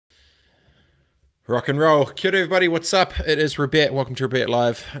Rock and roll. Kia ora, everybody. What's up? It is Robert. Welcome to Robert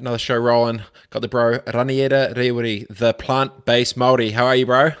Live. Another show rolling. Got the bro, Raniera Rewari, the plant-based Māori. How are you,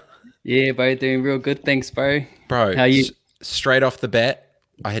 bro? Yeah, bro, doing real good. Thanks, bro. Bro, How you? straight off the bat,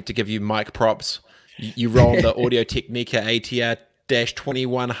 I had to give you mic props. You rolling the Audio Technica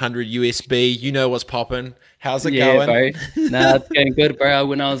ATR-2100 USB. You know what's popping. How's it Yeah, going? bro. Nah, it's going good, bro.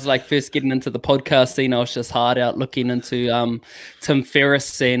 When I was like first getting into the podcast scene, I was just hard out looking into Tim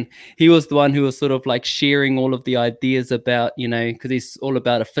Ferriss, and he was the one who was sort of like sharing all of the ideas about, because he's all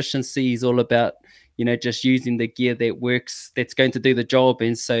about efficiency, he's all about just using the gear that works, that's going to do the job.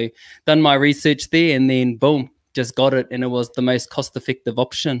 And so done my research there, and then boom, just got it, and it was the most cost-effective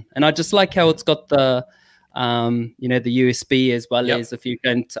option. And I just like how it's got the USB, as well Yep. as if you're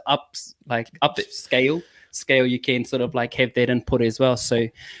going to upscale, you can sort of like have that input as well. So,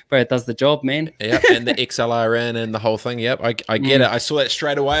 bro, it does the job, man. Yep, and the XLRN and the whole thing. Yep, I get it. I saw that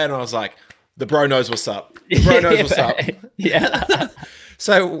straight away, and I was like, the bro knows what's up. The bro knows what's up. Yeah.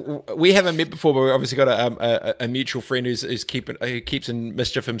 So we haven't met before, but we obviously got a mutual friend who keeps in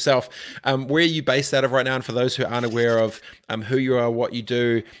mischief himself. Where are you based out of right now? And for those who aren't aware of who you are, what you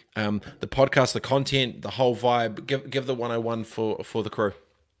do, the podcast, the content, the whole vibe, give the 101 for the crew.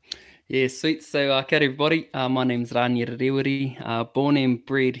 Yeah, sweet. So, okay, everybody. My name's Raniera Rewari, born and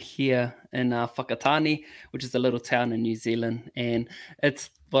bred here in Whakatane, which is a little town in New Zealand. And it's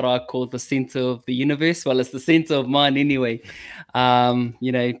what I call the center of the universe. Well, it's the center of mine anyway. Um,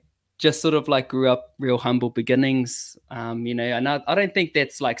 you know, just sort of like grew up real humble beginnings, and I don't think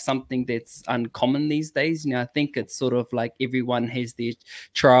that's like something that's uncommon these days. I think it's sort of like everyone has their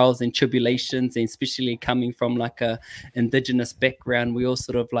trials and tribulations, and especially coming from like a indigenous background, we all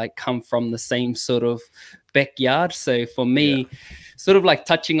sort of like come from the same sort of backyard. So for me, sort of like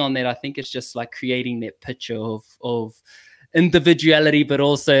touching on that, I think it's just like creating that picture of individuality, but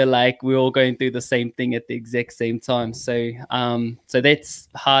also like we're all going through the same thing at the exact same time. So so that's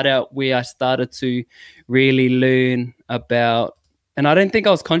hard out where I started to really learn about, and I don't think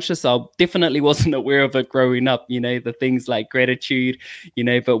I was conscious, I definitely wasn't aware of it growing up, the things like gratitude,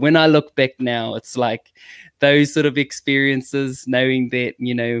 but when I look back now, it's like those sort of experiences, knowing that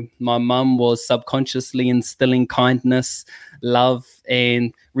my mum was subconsciously instilling kindness, love,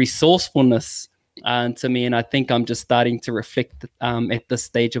 and resourcefulness to me. And I think I'm just starting to reflect at this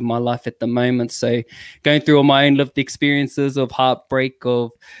stage of my life at the moment. So going through all my own lived experiences of heartbreak,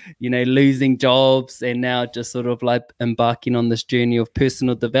 of, losing jobs, and now just sort of like embarking on this journey of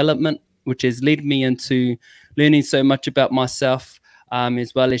personal development, which has led me into learning so much about myself,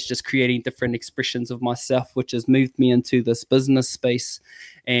 as well as just creating different expressions of myself, which has moved me into this business space.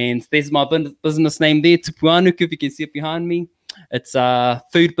 And there's my business name there, Tupuanuku, if you can see it behind me. It's a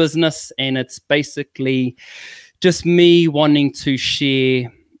food business, and it's basically just me wanting to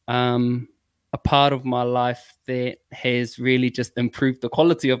share a part of my life that has really just improved the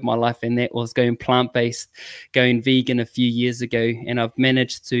quality of my life, and that was going plant-based, going vegan a few years ago. And I've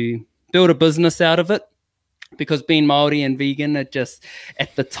managed to build a business out of it, because being Maori and vegan, it just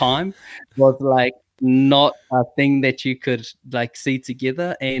at the time was like not a thing that you could like see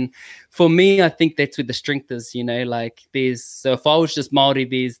together. And for me, I think that's where the strength is, like so if I was just Maori,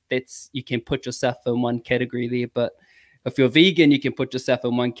 you can put yourself in one category there, but if you're vegan, you can put yourself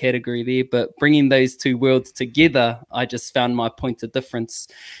in one category there. But bringing those two worlds together, I just found my point of difference.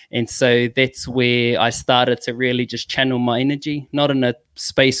 And so that's where I started to really just channel my energy, not in a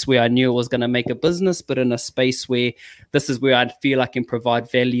space where I knew it was going to make a business, but in a space where this is where I feel I can provide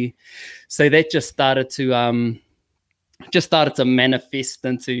value. So that just started to manifest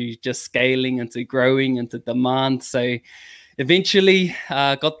into just scaling, into growing, into demand. So eventually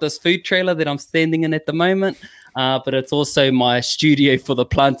got this food trailer that I'm standing in at the moment. But it's also my studio for the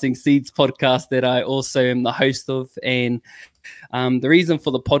Planting Seeds podcast that I also am the host of. And the reason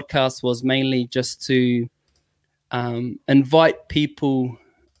for the podcast was mainly just to invite people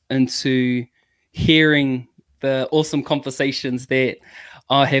into hearing the awesome conversations that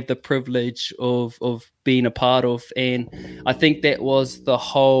I have the privilege of being a part of. And I think that was the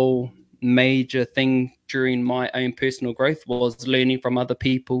whole major thing during my own personal growth, was learning from other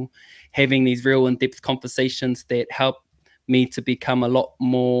people, having these real in-depth conversations that help me to become a lot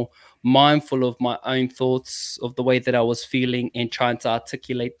more mindful of my own thoughts, of the way that I was feeling, and trying to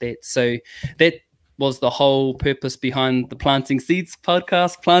articulate that. So that was the whole purpose behind the Planting Seeds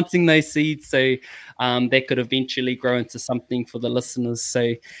podcast, planting those seeds so that could eventually grow into something for the listeners.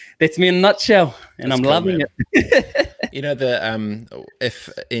 So that's me in a nutshell, and I'm loving it. If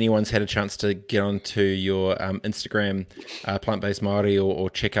anyone's had a chance to get onto your Instagram, Plant-Based Māori, or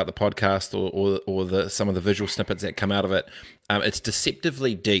check out the podcast or some of the visual snippets that come out of it, it's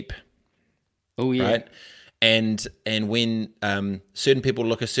deceptively deep. Oh yeah. right? And when certain people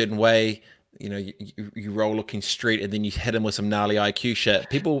look a certain way, you know, you roll looking straight, and then you hit them with some gnarly IQ shit.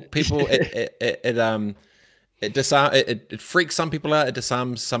 People, it freaks some people out, it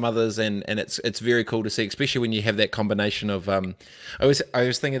disarms some others, and it's very cool to see, especially when you have that combination of I was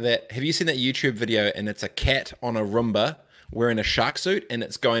thinking that, have you seen that YouTube video, and it's a cat on a Roomba wearing a shark suit, and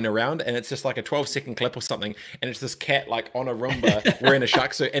it's going around, and it's just like a 12-second clip or something, and it's this cat like on a Roomba wearing a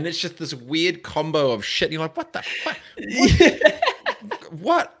shark suit, and it's just this weird combo of shit, and you're like, what the fuck,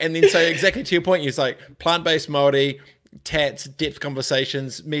 what? And then, so exactly to your point, it's like plant-based Māori, tats, depth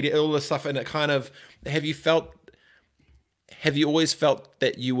conversations, media, all this stuff. And it kind of, have you always felt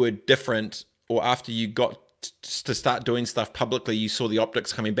that you were different, or after you got to start doing stuff publicly, you saw the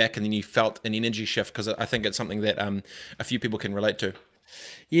optics coming back, and then you felt an energy shift? Because I think it's something that a few people can relate to.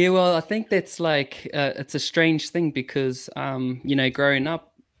 Yeah, well, I think that's like, it's a strange thing because, you know, growing up,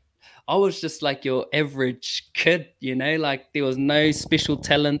 I was just like your average kid, you know, like there was no special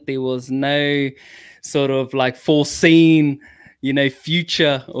talent. There was no sort of like foreseen, you know,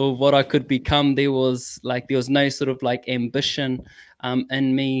 future of what I could become. There was no sort of like ambition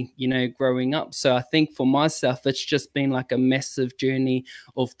in me, you know, growing up. So I think for myself, it's just been like a massive journey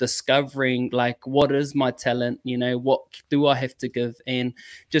of discovering like, what is my talent? You know, what do I have to give? And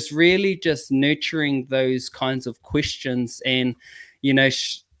just really just nurturing those kinds of questions. And, you know,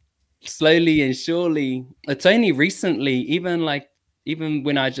 slowly and surely, it's only recently, even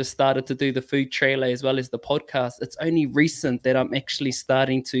when I just started to do the food trailer as well as the podcast, it's only recent that I'm actually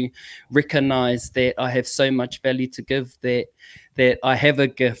starting to recognize that I have so much value to give, that I have a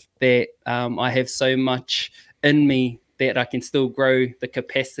gift, that I have so much in me that I can still grow the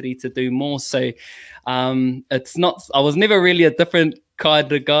capacity to do more. So it's not, I was never really a different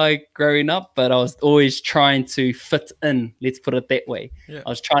kind of guy growing up, but I was always trying to fit in, let's put it that way. I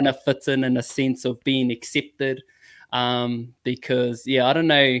was trying to fit in a sense of being accepted, because I don't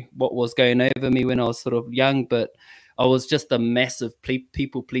know what was going over me when I was sort of young, but I was just a massive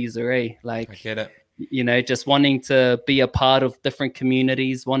people pleaser, like, I get it. You know, just wanting to be a part of different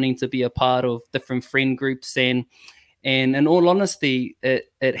communities, wanting to be a part of different friend groups, and in all honesty,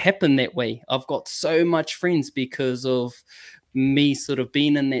 it happened that way. I've got so much friends because of me sort of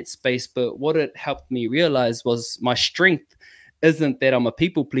being in that space. But what it helped me realize was my strength isn't that I'm a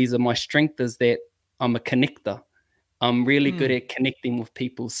people pleaser. My strength is that I'm a connector. I'm really good at connecting with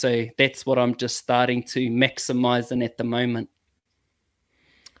people. So that's what I'm just starting to maximize in at the moment.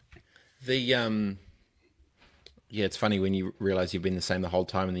 It's funny when you realize you've been the same the whole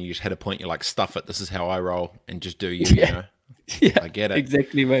time, and then you just hit a point, you're like, stuff it, this is how I roll, and just do you, you know? Yeah, I get it.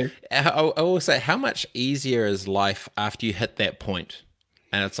 Exactly, mate. I will say, how much easier is life after you hit that point,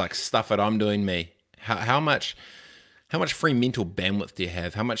 and it's like, stuff it, I'm doing me? How much free mental bandwidth do you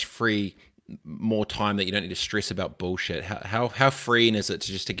have? How much free more time that you don't need to stress about bullshit? How freeing is it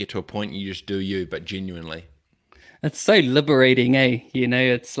to get to a point you just do you, but genuinely? It's so liberating, eh? You know,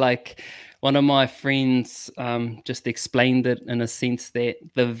 it's like, one of my friends just explained it in a sense that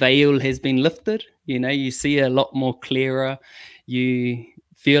the veil has been lifted. You know, you see a lot more clearer. You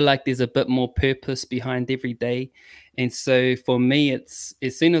feel like there's a bit more purpose behind every day. And so for me, it's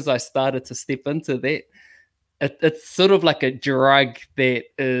as soon as I started to step into that, it's sort of like a drug that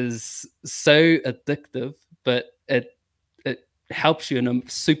is so addictive, but it helps you in a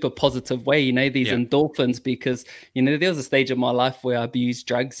super positive way, you know, these endorphins, because, you know, there was a stage of my life where I abused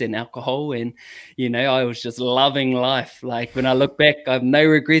drugs and alcohol, and, you know, I was just loving life. Like, when I look back, I have no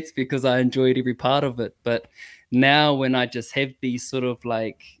regrets because I enjoyed every part of it. But now when I just have these sort of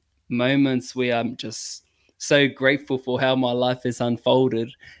like moments where I'm just so grateful for how my life has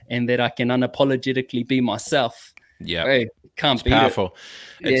unfolded and that I can unapologetically be myself. Yeah. Hey, can't beat powerful.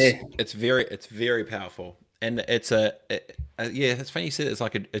 it. It's very powerful. And it's it's funny you said it's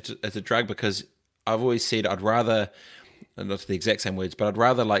like it's a drug, because I've always said I'd rather, not the exact same words, but I'd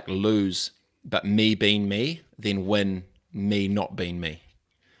rather like lose but me being me than win me not being me.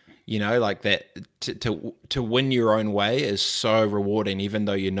 You know, like that, to win your own way is so rewarding, even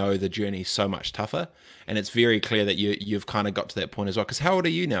though you know the journey is so much tougher. And it's very clear that you've kind of got to that point as well. Because how old are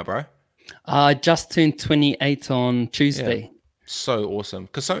you now, bro? I just turned 28 on Tuesday. Yeah. So awesome.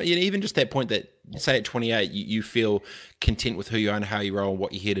 Because even just that point that, say at 28, you feel content with who you are and how you roll and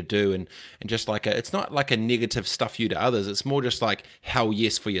what you're here to do, and just like it's not like a negative stuff you to others. It's more just like hell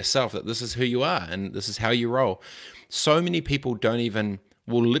yes for yourself, that this is who you are and this is how you roll. So many people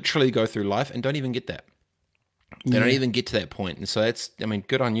will literally go through life and don't even get that. They don't Yeah. even get to that point. And so that's, I mean,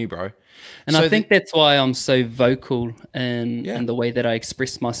 good on you, bro. And So I think that's why I'm so vocal yeah. in the way that I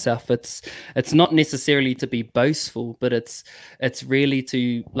express myself. It's not necessarily to be boastful, but it's really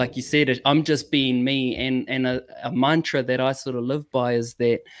to, like you said, I'm just being me. And a mantra that I sort of live by is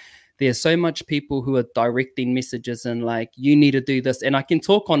that there's so much people who are directing messages and like, you need to do this. And I can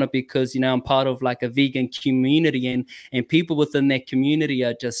talk on it because, you know, I'm part of like a vegan community, and people within that community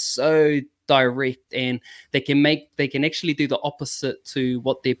are just so direct, and they can actually do the opposite to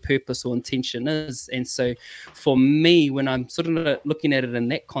what their purpose or intention is. And so for me, when I'm sort of looking at it in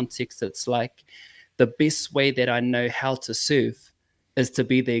that context, it's like the best way that I know how to serve is to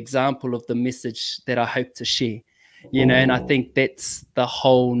be the example of the message that I hope to share. You know, and I think that's the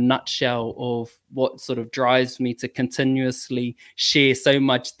whole nutshell of what sort of drives me to continuously share so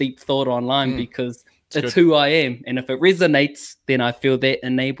much deep thought online, because it's who I am. And if it resonates, then I feel that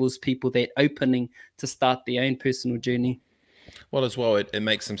enables people that opening to start their own personal journey. Well, as well, it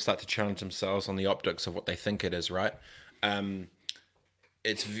makes them start to challenge themselves on the optics of what they think it is, right?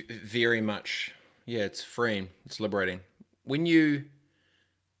 It's very much, yeah, it's freeing, it's liberating. What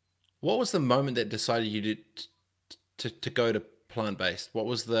was the moment that decided you to go to plant-based? What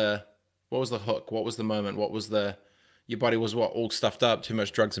was the hook? What was the moment? Your body was what, all stuffed up, too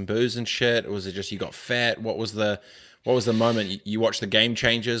much drugs and booze and shit? Or was it just you got fat? What was the moment? You watched the Game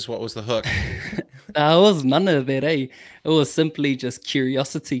Changers? What was the hook? It was none of that, eh? It was simply just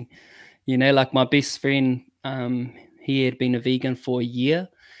curiosity. You know, like my best friend, he had been a vegan for a year,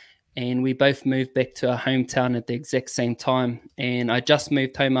 and we both moved back to our hometown at the exact same time. And I just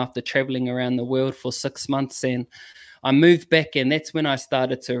moved home after traveling around the world for 6 months, and I moved back, and that's when I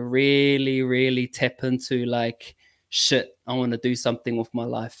started to really, really tap into like, shit, I want to do something with my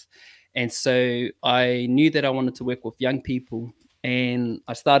life. And so I knew that I wanted to work with young people, and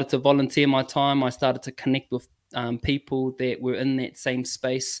I started to volunteer my time. I started to connect with people that were in that same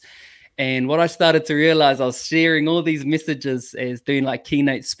space. And what I started to realize, I was sharing all these messages as doing like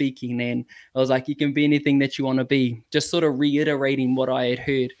keynote speaking. And I was like, you can be anything that you want to be, just sort of reiterating what I had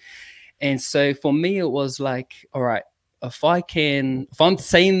heard. And so for me, it was like, all right, if I'm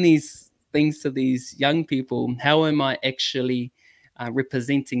saying these things to these young people, how am I actually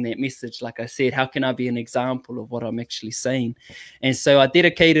representing that message? Like I said, how can I be an example of what I'm actually saying? And so I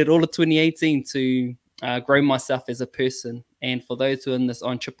dedicated all of 2018 to grow myself as a person. And for those who are in this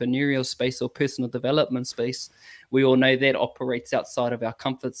entrepreneurial space or personal development space, we all know that operates outside of our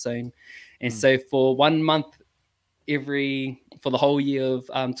comfort zone. And so for 1 month, for the whole year of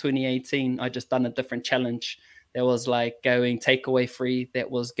 2018, I just done a different challenge. That was like going takeaway free. That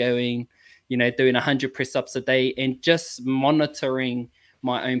was going, you know, doing 100 press ups a day and just monitoring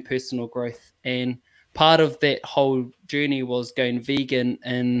my own personal growth. And part of that whole journey was going vegan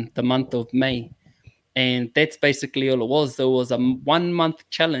in the month of May. And that's basically all it was. There was a 1 month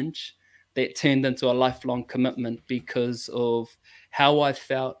challenge that turned into a lifelong commitment because of how I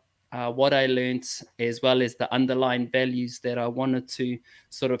felt, what I learned, as well as the underlying values that I wanted to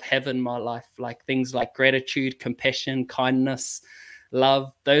sort of have in my life, like things like gratitude, compassion, kindness,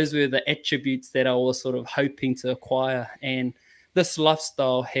 love. Those were the attributes that I was sort of hoping to acquire. And this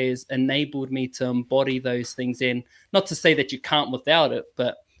lifestyle has enabled me to embody those things. And not to say that you can't without it,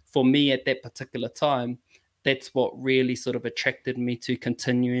 but for me at that particular time, that's what really sort of attracted me to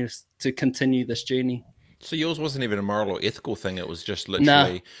continue this journey. So yours wasn't even a moral or ethical thing. It was just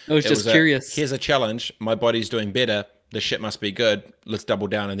literally, it was just curious. Here's a challenge. My body's doing better. The shit must be good. Let's double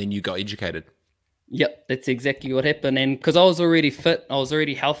down. And then you got educated. Yep, that's exactly what happened. And because I was already fit, I was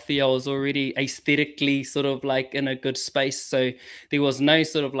already healthy, I was already aesthetically sort of like in a good space. So there was no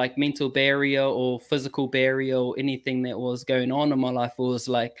sort of like mental barrier or physical barrier or anything that was going on in my life. It was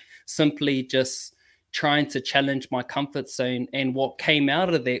like simply just trying to challenge my comfort zone. And what came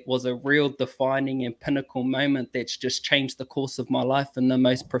out of that was a real defining and pinnacle moment that's just changed the course of my life in the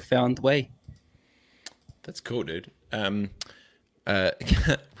most profound way. That's cool, dude.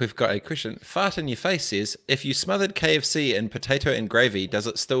 We've got a question. Fart in your face says, if you smothered KFC in potato and gravy, does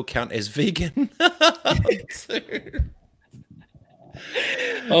it still count as vegan?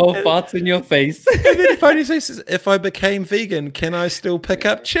 Oh, farts in your face. And then Pony says, if I became vegan, can I still pick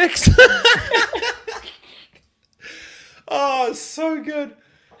up chicks? Oh, so good.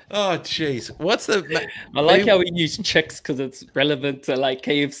 Oh, jeez. What's the... I like how we use chicks because it's relevant to like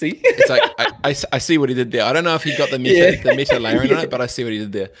KFC. It's like, I see what he did there. I don't know if he got the meta layering on it, but I see what he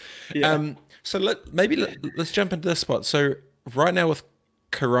did there. Yeah. So let's jump into this spot. So right now with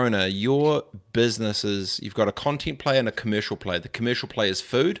Corona, your businesses, you've got a content play and a commercial play. The commercial play is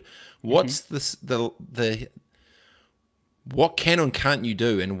food. What's what can and can't you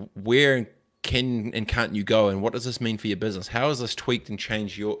do, and where can and can't you go, and what does this mean for your business? How has this tweaked and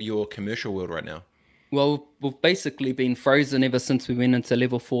changed your commercial world right now? Well, we've basically been frozen ever since we went into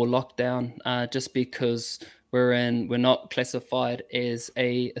level 4 lockdown, just because we're not classified as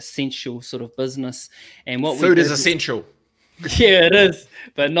a essential sort of business. And what food is essential. Yeah, it is,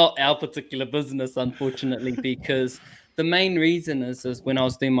 but not our particular business, unfortunately, because the main reason is when I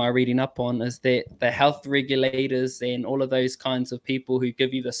was doing my reading up on is that the health regulators and all of those kinds of people who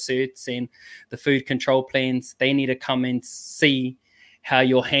give you the certs and the food control plans, they need to come and see how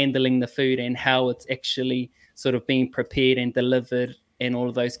you're handling the food and how it's actually sort of being prepared and delivered and all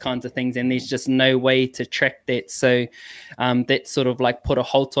of those kinds of things. And there's just no way to track that. So that sort of like put a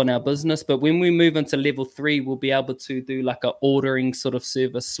halt on our business. But when we move into level 3, we'll be able to do like a ordering sort of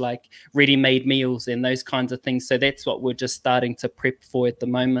service, like ready-made meals and those kinds of things. So that's what we're just starting to prep for at the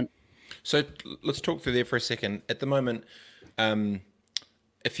moment. So let's talk through there for a second. At the moment,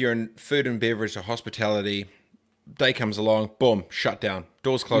 if you're in food and beverage or hospitality, day comes along, boom, shut down,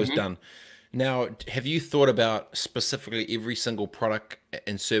 doors closed, done. Now, have you thought about specifically every single product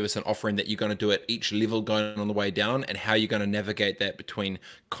and service and offering that you're going to do at each level going on the way down, and how you're going to navigate that between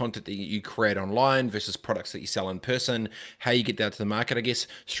content that you create online versus products that you sell in person, how you get that to the market? I guess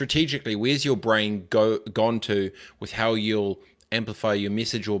strategically, where's your brain gone to with how you'll amplify your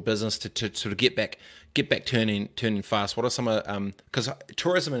message or business to sort of get back turning fast? What are some because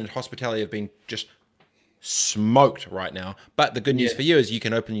tourism and hospitality have been just smoked right now, but the good news for you is you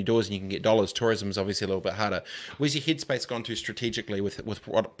can open your doors and you can get dollars. Tourism is obviously a little bit harder. Where's your headspace gone to strategically with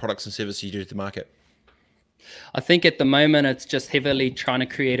what products and services you do to the market? I think at the moment it's just heavily trying to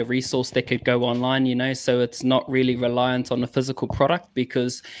create a resource that could go online, you know, so it's not really reliant on a physical product,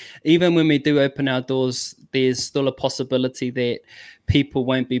 because even when we do open our doors, there's still a possibility that people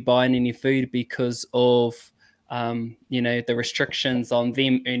won't be buying any food because of you know, the restrictions on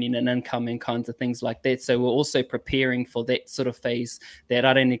them earning an income and kinds of things like that. So we're also preparing for that sort of phase, that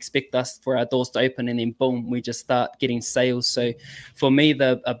I don't expect us for our doors to open and then boom, we just start getting sales. So for me,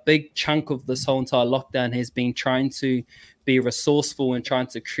 a big chunk of this whole entire lockdown has been trying to be resourceful and trying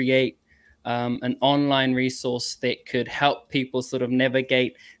to create an online resource that could help people sort of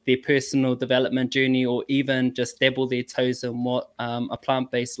navigate their personal development journey, or even just dabble their toes in what a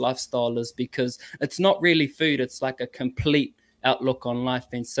plant-based lifestyle is, because it's not really food, it's like a complete outlook on life.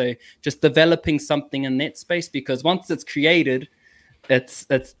 And so just developing something in that space, because once it's created, it's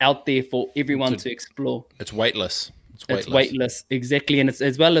out there for everyone to explore. It's weightless. It's weightless, exactly. And it's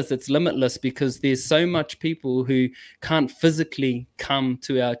as well as it's limitless, because there's so much people who can't physically come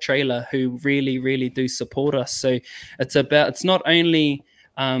to our trailer who really, really do support us. So it's not only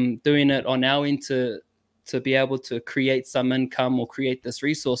doing it on our end to be able to create some income or create this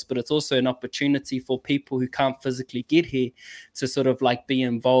resource, but it's also an opportunity for people who can't physically get here to sort of like be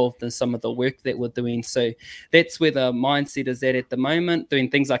involved in some of the work that we're doing. So that's where the mindset is at the moment, doing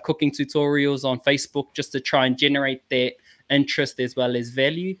things like cooking tutorials on Facebook just to try and generate that interest as well as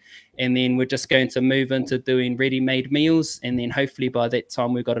value. And then we're just going to move into doing ready-made meals, and then hopefully by that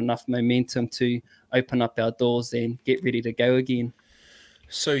time we've got enough momentum to open up our doors and get ready to go again.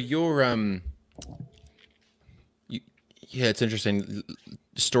 So you're yeah, it's interesting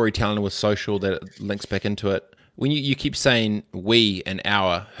storytelling with social that links back into it. When you keep saying we and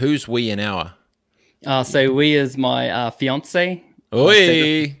our, who's we and our? So we is my fiance.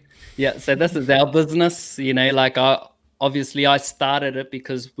 Oi. Yeah, so this is our business. You know, like I started it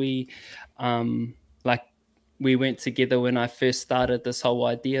because we went together when I first started this whole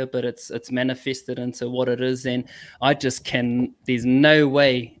idea, but it's manifested into what it is, and there's no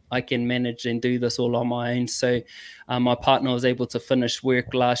way I can manage and do this all on my own. So my partner was able to finish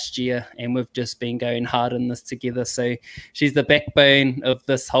work last year, and we've just been going hard in this together. So she's the backbone of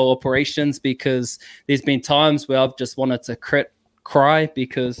this whole operations, because there's been times where I've just wanted to cry,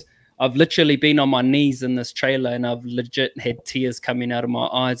 because I've literally been on my knees in this trailer and I've legit had tears coming out of my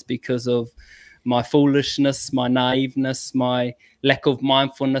eyes because of my foolishness, my naiveness, my lack of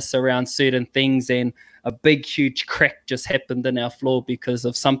mindfulness around certain things, and a big, huge crack just happened in our floor because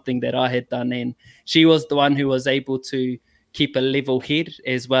of something that I had done. And she was the one who was able to keep a level head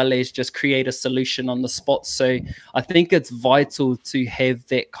as well as just create a solution on the spot. So I think it's vital to have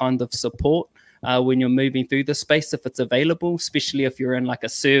that kind of support when you're moving through the space, if it's available, especially if you're in like a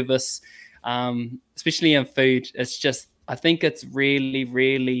service, especially in food. It's just, I think it's really,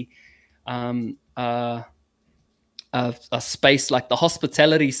 really a space like the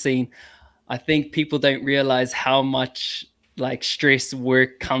hospitality scene. I think people don't realize how much like stress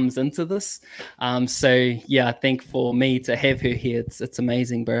work comes into this. So yeah, I think for me to have her here, it's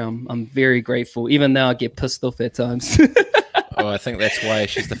amazing, bro. I'm very grateful, even though I get pissed off at times. Oh, I think that's why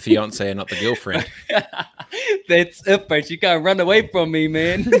she's the fiance and not the girlfriend. That's it, but you can't run away from me,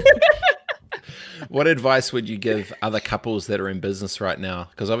 man. What advice would you give other couples that are in business right now?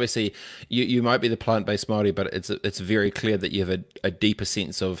 Because obviously you might be the plant-based Māori, but it's very clear that you have a deeper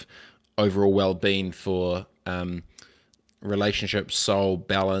sense of overall well-being for relationships, soul,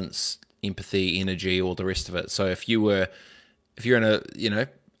 balance, empathy, energy, all the rest of it. So if you're in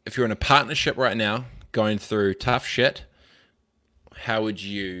a partnership right now going through tough shit,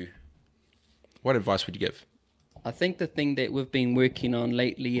 what advice would you give? I think the thing that we've been working on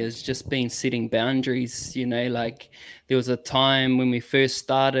lately is just been setting boundaries. Like there was a time when we first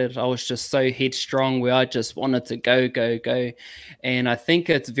started, I was just so headstrong where I just wanted to go, go, go. And I think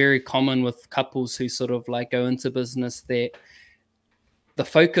it's very common with couples who sort of like go into business that the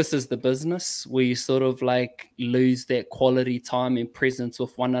focus is the business, where you sort of like lose that quality time and presence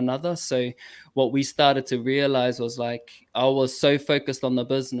with one another. So what we started to realize was like I was so focused on the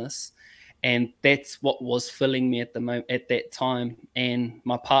business, and that's what was filling me at that time. And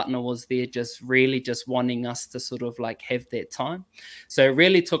my partner was there just really just wanting us to sort of like have that time. So it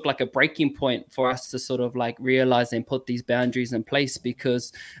really took like a breaking point for us to sort of like realize and put these boundaries in place,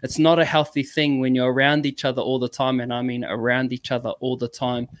 because it's not a healthy thing when you're around each other all the time. And I mean around each other all the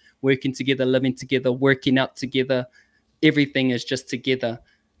time, working together, living together, working out together. Everything is just together,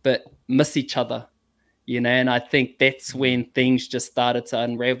 but miss each other. And I think that's when things just started to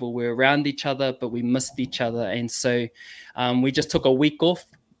unravel. We're around each other, but we missed each other. And so we just took a week off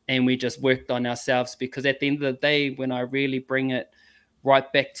and we just worked on ourselves, because at the end of the day, when I really bring it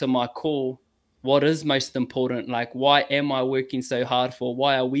right back to my core, what is most important? Like, why am I working so hard for?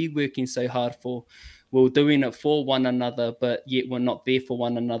 Why are we working so hard for? We're doing it for one another, but yet we're not there for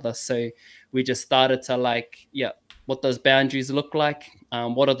one another. So we just started to like, what does boundaries look like?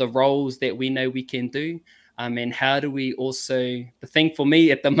 What are the roles that we know we can do? And how do we also, the thing for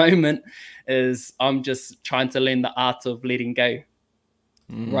me at the moment is I'm just trying to learn the art of letting go,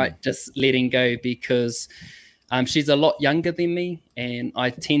 right? Just letting go, because she's a lot younger than me, and I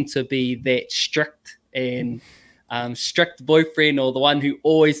tend to be that strict and strict boyfriend, or the one who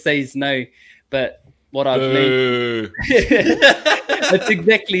always says no. But what I've learned, it's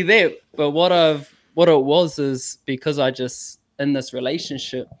exactly that. But what it was is because I just, in this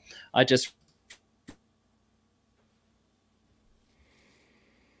relationship, I just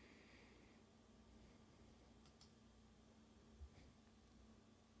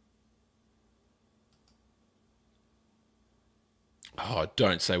Oh,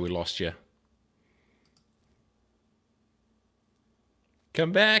 don't say we lost you.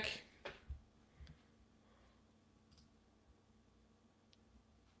 Come back.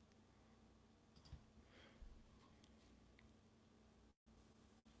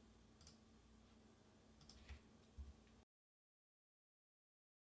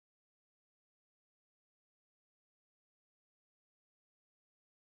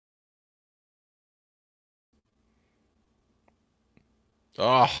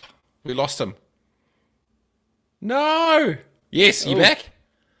 Oh, we lost him. No. Yes, you back?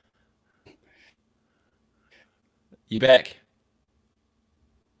 You back?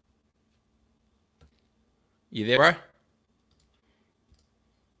 You there, bro?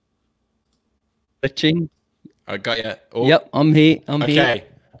 Glitching. I got you. Oh. Yep, I'm here. Okay.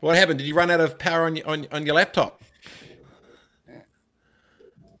 What happened? Did you run out of power on your laptop?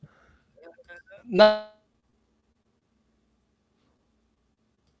 No.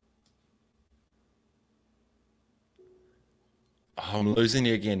 Oh, I'm losing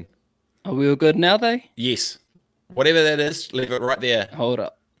you again. Are we all good now, though? Yes. Whatever that is, leave it right there. Hold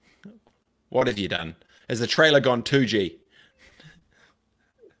up. What have you done? Has the trailer gone 2G?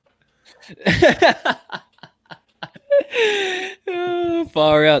 Oh,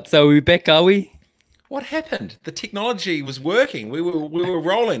 far out. So are we back, are we? What happened? The technology was working. We were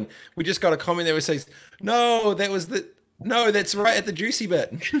rolling. We just got a comment that says, "No, that's right at the juicy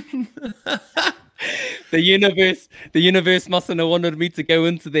bit." The universe mustn't have wanted me to go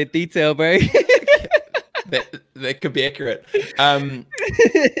into that detail, bro. That could be accurate.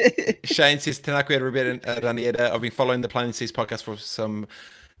 Shane says, "Tēnā koe Roberta Raniera. I've been following the Plain Seas podcast for some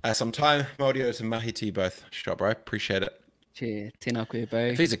time. Maudio and mahi to you both. Shot, bro. Appreciate it." Tēnā koe, bro.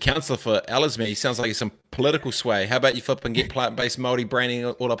 If he's a counsellor for Ellesmere, he sounds like he's some political sway. How about you flip and get plant-based Māori branding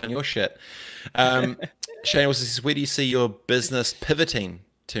all up in your shit? Shane also says, where do you see your business pivoting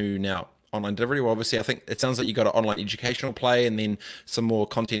to now? Online delivery? Well, obviously, I think it sounds like you got an online educational play and then some more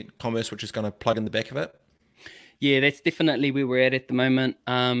content commerce, which is going to plug in the back of it. Yeah, that's definitely where we're at the moment.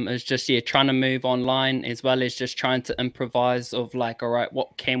 It's just trying to move online as well as just trying to improvise of like, all right,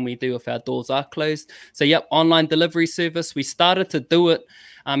 what can we do if our doors are closed? So yep, online delivery service. We started to do it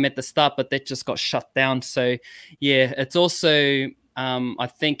at the start, but that just got shut down. So yeah, it's also I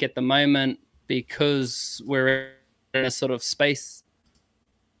think at the moment, because we're in a sort of space,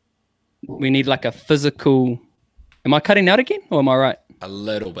 we need like a physical. Am I cutting out again, or am I right? A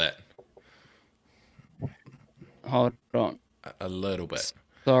little bit. Hold on. A little bit.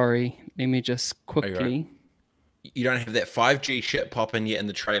 Sorry, let me just quickly. Right? You don't have that 5G shit popping yet in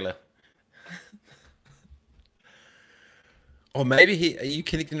the trailer. Or maybe are you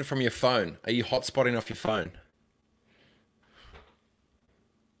connecting it from your phone? Are you hotspotting off your phone?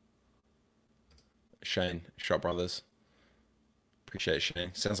 Shane, Shot Brothers. Appreciate it, Shane.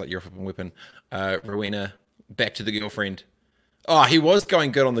 Sounds like you're a flipping weapon. Rowena, back to the girlfriend. Oh, he was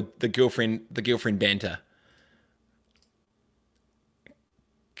going good on the girlfriend banter.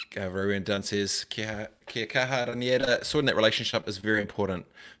 Rowena Dunn says, Kia kaha raniera. Sorting that relationship is very important.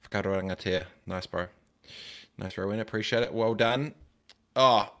 Whakaaro rangatea. Nice, bro. Nice, Rowena. Appreciate it. Well done.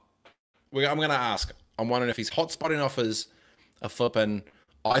 Oh, I'm going to ask. I'm wondering if he's hotspotting off a flipping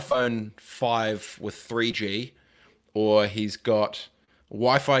iPhone 5 with 3G, or he's got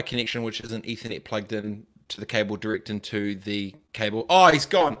Wi-Fi connection, which is an Ethernet plugged in to the cable direct into the cable. Oh, he's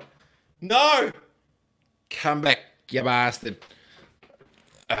gone. No! Come back, you bastard.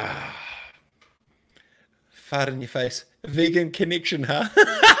 Fart in your face. Vegan connection, huh?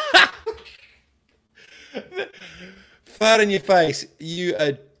 Fart in your face. You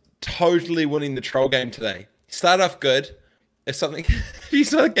are totally winning the troll game today. Start off good. If you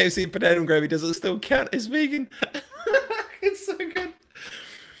saw the KFC potato and gravy, does it still count as vegan? It's so good.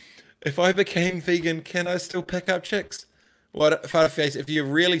 If I became vegan, can I still pick up chicks? What fart face? If you're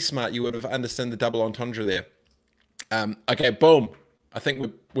really smart, you would have understood the double entendre there. Okay, boom. I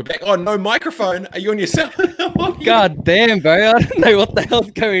think we're back. Oh, no microphone. Are you on your cell? God damn, bro. I don't know what the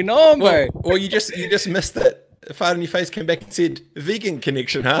hell's going on, bro. Well, you just missed it. Fart in your face came back and said, vegan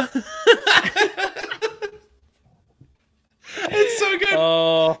connection, huh? It's so good.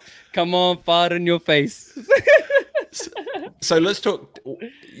 Oh, come on, fart in your face. So let's talk.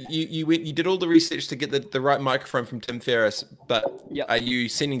 You did all the research to get the right microphone from Tim Ferriss, but Yep. Are you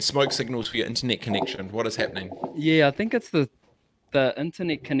sending smoke signals for your internet connection? What is happening? Yeah, I think it's the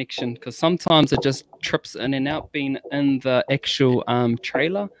internet connection, because sometimes it just trips in and out being in the actual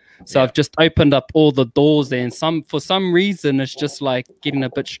trailer. So Yeah. I've just opened up all the doors there, and for some reason it's just like getting a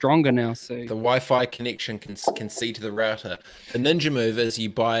bit stronger now. So The Wi-Fi connection can see to the router. The ninja move is you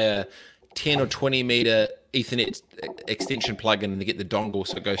buy a 10 or 20 meter Ethernet extension plug-in and you get the dongle,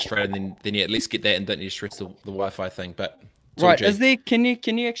 so it goes straight, and then you at least get that and don't need to stress the Wi-Fi thing. But it's all right, G. is there? Can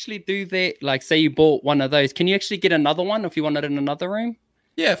you actually do that? Like, say you bought one of those, can you actually get another one if you want it in another room?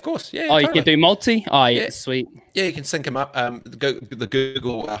 Yeah, of course. Yeah. Oh, totally. you can do multi. Oh, yeah, Yeah. sweet. Yeah, you can sync them up. The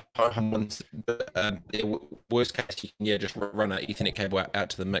Google home ones. Worst case, you can just run an Ethernet cable out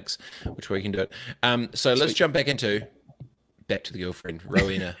to the mix, which way you can do it. So let's jump back to the girlfriend,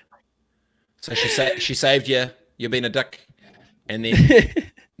 Rowena. So she saved you. You've been a dick, and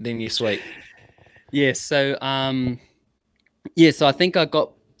then you're sweet. Yeah. So so I think I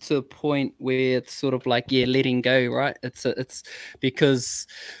got to a point where it's sort of like letting go, right? It's because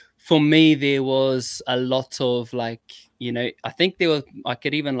for me there was a lot of like, I think I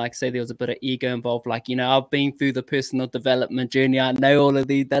could even like say there was a bit of ego involved, like, I've been through the personal development journey, I know all of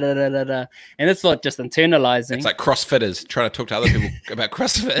these and it's not just internalizing. It's like CrossFitters trying to talk to other people about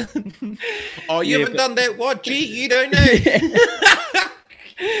CrossFit. Oh, you haven't done that? What? Gee, you don't know.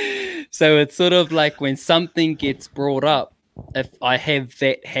 So it's sort of like when something gets brought up, if I have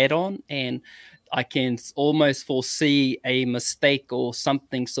that hat on and I can almost foresee a mistake or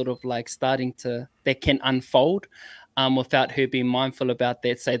something sort of like that can unfold without her being mindful about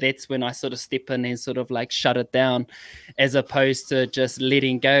that. So that's when I sort of step in and sort of like shut it down, as opposed to just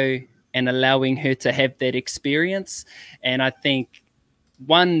letting go and allowing her to have that experience. And I think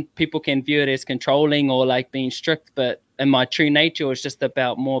people can view it as controlling or like being strict, but in my true nature, it's just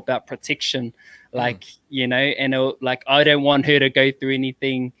more about protection. Like, and like, I don't want her to go through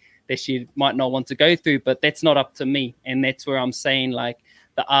anything that she might not want to go through, but that's not up to me. And that's where I'm saying, like,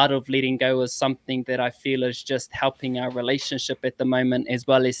 the art of letting go is something that I feel is just helping our relationship at the moment, as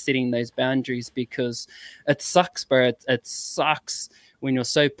well as setting those boundaries, because it sucks, bro. It sucks when you're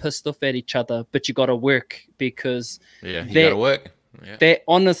so pissed off at each other, but you got to work, because you got to work. Yeah. That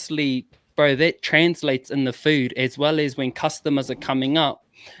honestly, bro, that translates in the food, as well as when customers are coming up,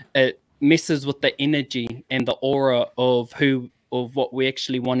 it messes with the energy and the aura of who of what we're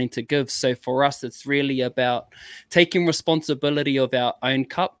actually wanting to give. So for us, it's really about taking responsibility of our own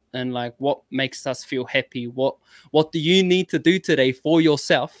cup and like what makes us feel happy. What do you need to do today for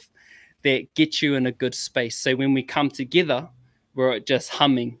yourself that gets you in a good space? So when we come together, we're just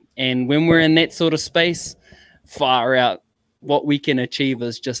humming. And when we're in that sort of space, far out, what we can achieve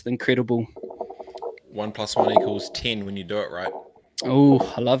is just incredible. 1 + 1 = 10 when you do it right. Oh,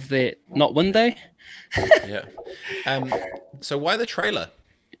 I love that. Not window. Yeah. So why the trailer?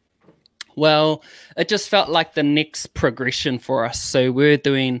 Well, it just felt like the next progression for us. So we're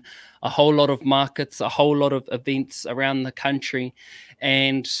doing a whole lot of markets, a whole lot of events around the country.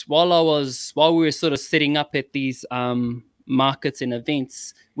 And while we were sort of setting up at these markets and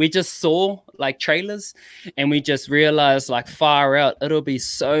events, we just saw like trailers, and we just realized like far out, it'll be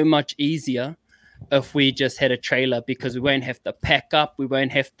so much easier if we just had a trailer, because we won't have to pack up, we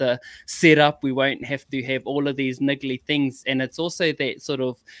won't have to set up, we won't have to have all of these niggly things. And it's also that sort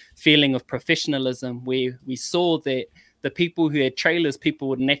of feeling of professionalism where we saw that the people who had trailers, people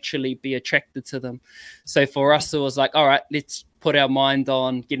would naturally be attracted to them. So for us, it was like, all right, let's put our mind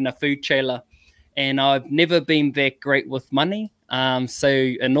on getting a food trailer. And I've never been that great with money. So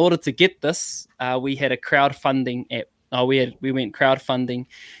in order to get this, we had a crowdfunding app. We went crowdfunding,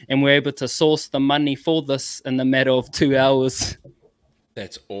 and we're able to source the money for this in the matter of 2 hours.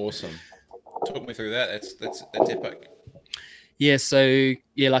 That's awesome. Talk me through that. That's epic. Yeah, so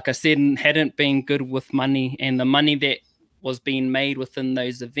yeah, like I said, hadn't been good with money, and the money that was being made within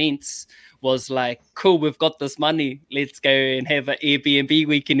those events was like, cool, we've got this money, let's go and have an Airbnb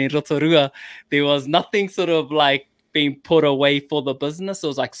weekend in Rotorua. There was nothing sort of like being put away for the business. It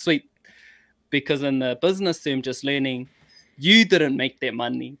was like, sweet. Because in the business term, just learning, you didn't make that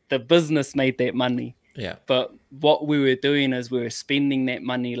money. The business made that money. Yeah. But what we were doing is we were spending that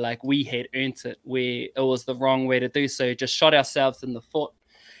money like we had earned it, where it was the wrong way to do so. Just shot ourselves in the foot,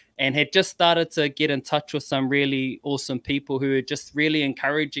 and had just started to get in touch with some really awesome people who were just really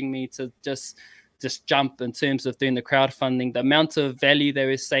encouraging me to just jump in terms of doing the crowdfunding. The amount of value they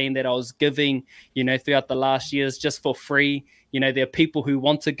were saying that I was giving, throughout the last years just for free. There are people who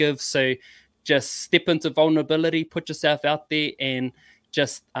want to give. So just step into vulnerability, put yourself out there, and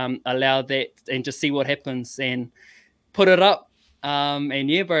just allow that and just see what happens and put it up. And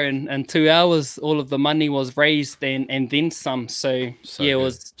yeah, bro, in 2 hours, all of the money was raised and then some. So yeah, good. It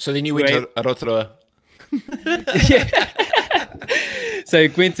was. So then you went to Rotorua. Yeah. So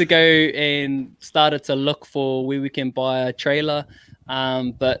went to go and started to look for where we can buy a trailer.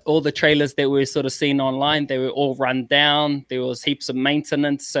 But all the trailers that we were sort of seeing online, they were all run down. There was heaps of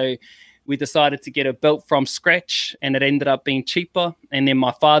maintenance. So we decided to get it built from scratch, and it ended up being cheaper. And then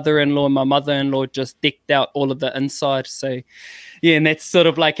my father-in-law and my mother-in-law just decked out all of the inside. So yeah, and that's sort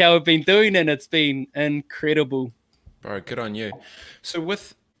of like how we've been doing, and it's been incredible. Bro, good on you. So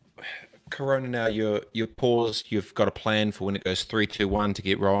with Corona now, you're paused, you've got a plan for when it goes 3, 2, 1 to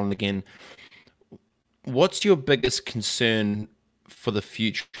get rolling again. What's your biggest concern for the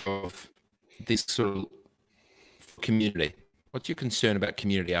future of this sort of community? What's your concern about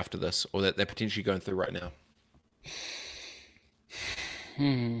community after this, or that they're potentially going through right now?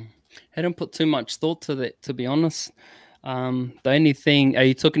 Hadn't put too much thought to that, to be honest. The only thing, are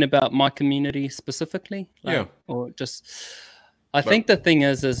you talking about my community specifically? Yeah. Or just, I think the thing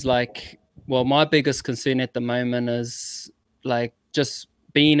is like, well, my biggest concern at the moment is like just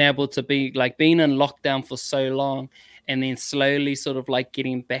being able to be like being in lockdown for so long, and then slowly sort of like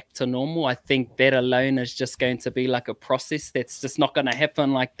getting back to normal. I think that alone is just going to be like a process that's just not going to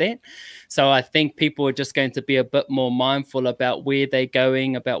happen like that. So I think people are just going to be a bit more mindful about where they're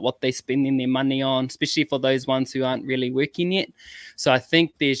going, about what they're spending their money on, especially for those ones who aren't really working yet. So I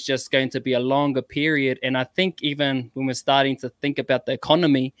think there's just going to be a longer period. And I think even when we're starting to think about the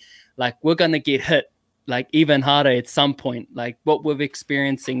economy, like we're going to get hit like even harder at some point. Like what we're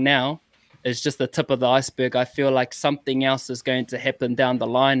experiencing now is just the tip of the iceberg. I feel like something else is going to happen down the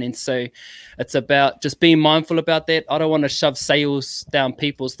line. And so it's about just being mindful about that. I don't want to shove sales down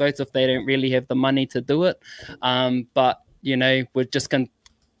people's throats if they don't really have the money to do it. But, we're just going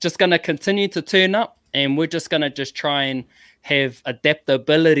to continue to turn up, and we're just going to just try and have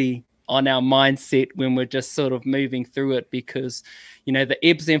adaptability on our mindset when we're just sort of moving through it, because, the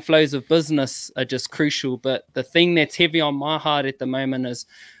ebbs and flows of business are just crucial. But the thing that's heavy on my heart at the moment is,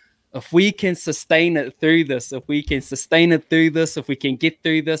 if we can sustain it through this, if we can get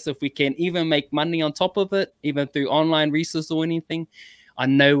through this, if we can even make money on top of it, even through online resources or anything, I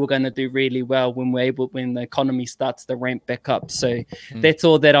know we're going to do really well when the economy starts to ramp back up. So that's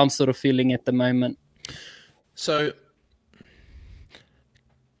all that I'm sort of feeling at the moment. So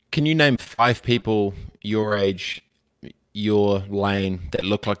can you name 5 people your age, your lane that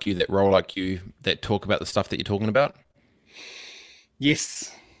look like you, that roll like you, that talk about the stuff that you're talking about?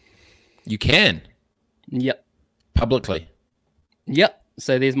 Yes. You can Yep. publicly. Yep.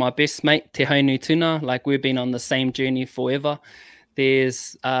 So there's my best mate, Te Hainu Tuna. Like we've been on the same journey forever.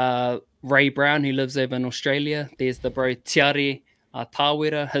 There's Ray Brown, who lives over in Australia. There's the bro Tiare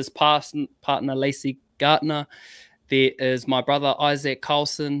Tawera, his partner Lacey Gartner. There is my brother Isaac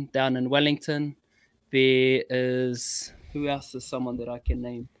Carlson down in Wellington. There is, who else is someone that I can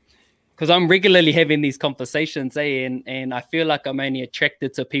name? Because I'm regularly having these conversations, and I feel like I'm only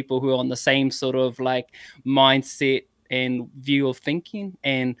attracted to people who are on the same sort of like mindset and view of thinking.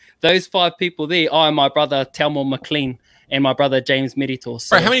 And those 5 people there are my brother Telmo McLean and my brother James Meritor.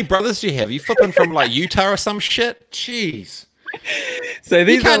 So Bro, how many brothers do you have? You flipping from like Utah or some shit? Jeez. so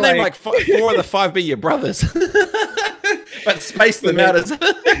these You can't are name like 4 of the 5 be your brothers. But space them out as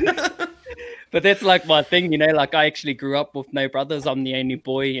But that's like my thing, you know, like I actually grew up with no brothers. I'm the only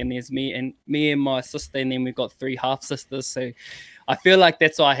boy, and there's me and my sister, and then we've got 3 half sisters. So I feel like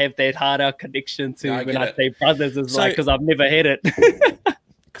that's why I have that harder connection to when I say brothers, is like because I've never had it.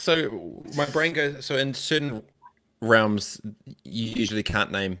 So my brain goes, so in certain realms, you usually can't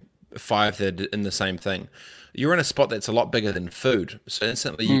name 5 that are in the same thing. You're in a spot that's a lot bigger than food. So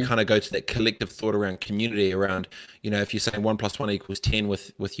instantly you kind of go to that collective thought around community, around, you know, if you're saying 1 + 1 = 10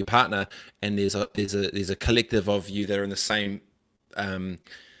 with your partner, and there's a collective of you that are in the same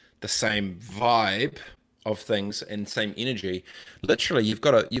vibe of things and same energy. Literally,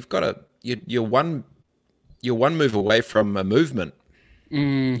 you're one move away from a movement,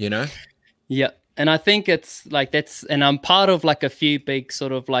 you know? Yeah. And I think it's like and I'm part of like a few big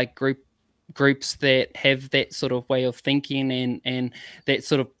sort of like groups that have that sort of way of thinking and that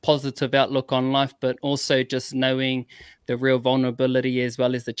sort of positive outlook on life, but also just knowing the real vulnerability as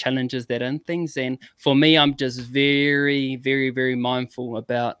well as the challenges that are in things. And for me, I'm just very, very, very mindful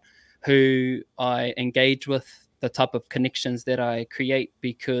about who I engage with, the type of connections that I create,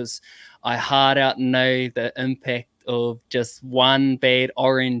 because I hard out know the impact of just one bad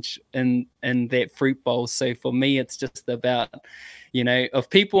orange in that fruit bowl. So for me, it's just about, you know, if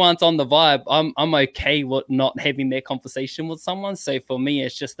people aren't on the vibe, I'm okay with not having that conversation with someone. So for me,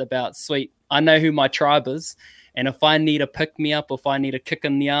 it's just about, sweet, I know who my tribe is. And if I need a pick me up, if I need a kick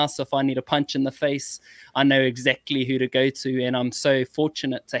in the ass, if I need a punch in the face, I know exactly who to go to. And I'm so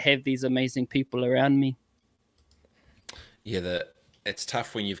fortunate to have these amazing people around me. Yeah, it's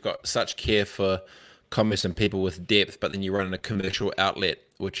tough when you've got such care for commerce and people with depth, but then you run in a commercial outlet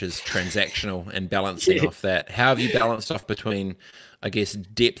which is transactional, and balancing off that. How have you balanced off between, I guess,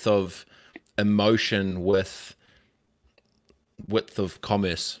 depth of emotion with width of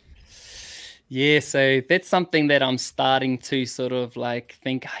commerce? Yeah, so that's something that I'm starting to sort of like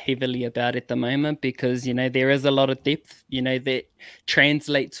think heavily about at the moment, because, you know, there is a lot of depth, you know, that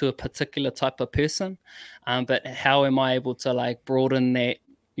translate to a particular type of person. But how am I able to like broaden that,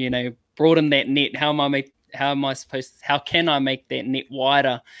 you know, broaden that net? How can I make that net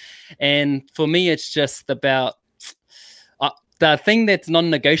wider? And for me, it's just about the thing that's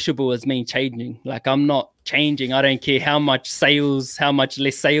non-negotiable is me changing. Like, I'm not changing. I don't care how much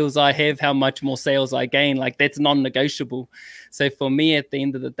less sales I have, how much more sales I gain. Like, that's non-negotiable. So for me, at the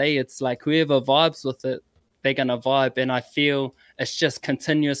end of the day, it's like whoever vibes with it, they're going to vibe. And I feel it's just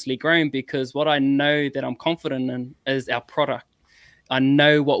continuously growing, because what I know that I'm confident in is our product. I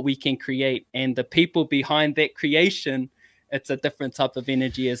know what we can create, and the people behind that creation, it's a different type of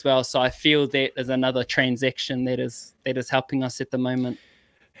energy as well. So I feel that is another transaction that is helping us at the moment.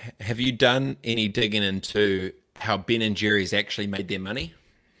 Have you done any digging into how Ben and Jerry's actually made their money?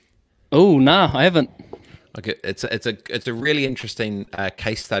 Oh, no, I haven't. Okay, it's a really interesting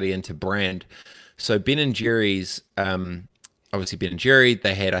case study into brand. So Ben and Jerry's, obviously Ben and Jerry,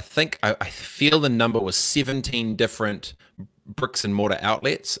 they had, I feel the number was 17 different bricks and mortar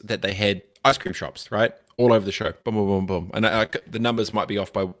outlets that they had, ice cream shops, right? All over the show, boom, boom, boom, boom. And the numbers might be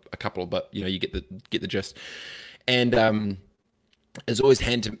off by a couple, but you know, you get the gist. And it's always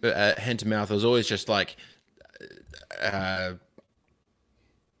hand to mouth. It was always just like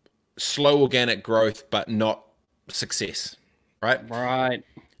slow organic growth, but not success, right? Right.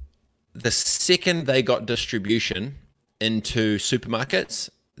 The second they got distribution into supermarkets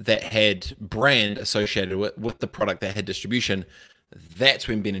that had brand associated with the product that had distribution, that's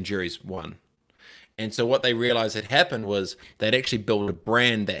when Ben and Jerry's won. And so what they realized had happened was they'd actually built a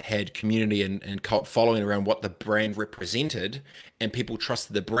brand that had community and cult following around what the brand represented, and people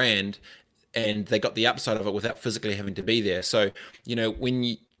trusted the brand, and they got the upside of it without physically having to be there. So, you know, when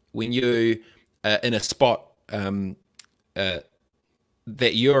you in a spot,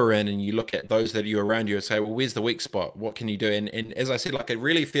 that you're in, and you look at those that you're around you and say, well, where's the weak spot? What can you do? And as I said, like, it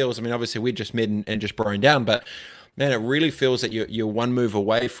really feels, I mean, obviously we're just met and just broing down, but man, it really feels that you're one move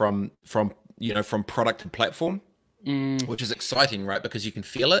away from from product and platform, which is exciting, right? Because you can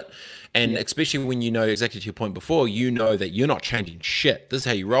feel it. And especially when you know, exactly to your point before, you know that you're not changing shit. This is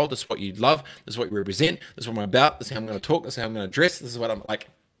how you roll. This is what you love. This is what you represent. This is what I'm about. This is how I'm going to talk. This is how I'm going to dress. This is what I'm like.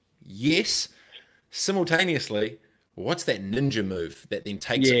 Yes. Simultaneously, what's that ninja move that then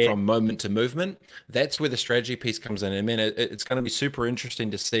takes it from moment to movement? That's where the strategy piece comes in. And man, it's going to be super interesting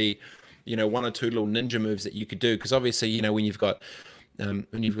to see, one or two little ninja moves that you could do. Because obviously, when you've got,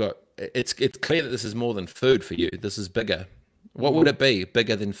 it's clear that this is more than food for you. This is bigger. What would it be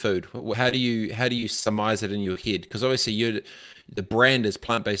bigger than food? How do you surmise it in your head? Because obviously the brand is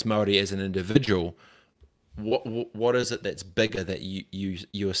Plant-Based Māori as an individual. What is it that's bigger that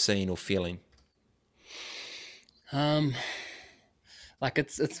you're seeing or feeling? Like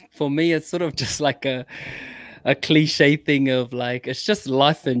it's for me, it's sort of just like a cliche thing of like, it's just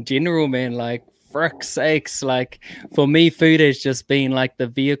life in general, man. Like, frick's sakes, like for me, food has just been like the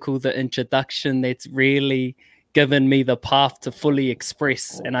vehicle, the introduction that's really given me the path to fully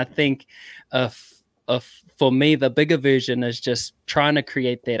express. And I think for me, the bigger version is just trying to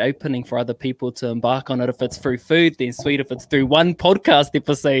create that opening for other people to embark on it. If it's through food, then sweet. If it's through one podcast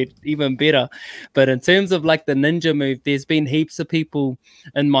episode, even better. But in terms of like the ninja move, there's been heaps of people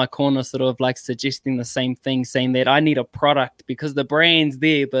in my corner sort of like suggesting the same thing, saying that I need a product because the brand's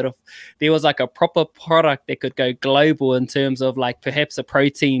there. But if there was like a proper product that could go global in terms of like perhaps a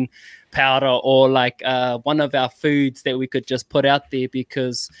protein powder or like one of our foods that we could just put out there,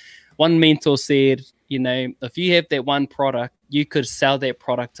 because one mentor said, if you have that one product, you could sell that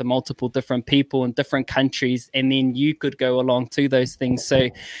product to multiple different people in different countries, and then you could go along to those things. So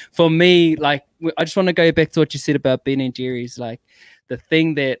for me, like, I just want to go back to what you said about Ben and Jerry's. Like, the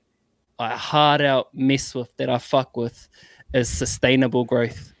thing that I hard out mess with, that I fuck with, is sustainable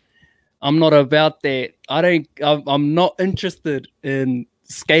growth. I'm not about that. I'm not interested in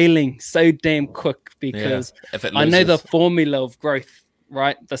scaling so damn quick, because I know the formula of growth.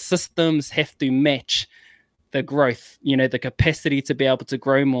 Right, the systems have to match the growth, the capacity to be able to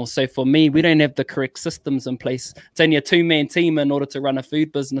grow more. So for me, we don't have the correct systems in place. It's only a 2-man team in order to run a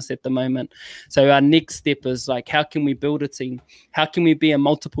food business at the moment. So our next step is like, how can we build a team? How can we be in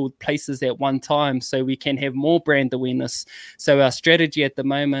multiple places at one time so we can have more brand awareness? So our strategy at the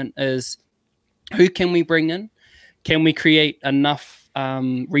moment is, who can we bring in? Can we create enough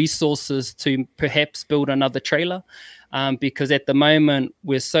resources to perhaps build another trailer? Because at the moment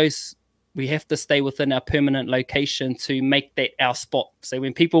we have to stay within our permanent location to make that our spot. So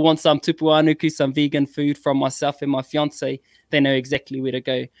when people want some tupu anuku, some vegan food from myself and my fiance, they know exactly where to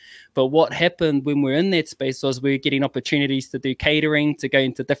go. But what happened when we're in that space was we were getting opportunities to do catering, to go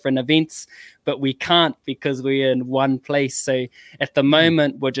into different events, but we can't because we're in one place. So at the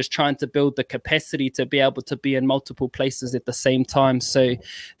moment, we're just trying to build the capacity to be able to be in multiple places at the same time. So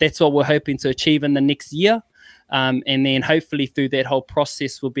that's what we're hoping to achieve in the next year. And then hopefully through that whole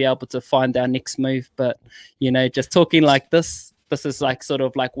process, we'll be able to find our next move. But, just talking like this is like sort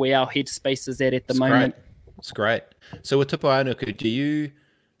of like where our headspace is at the moment. It's great. So with tupu anuku, do you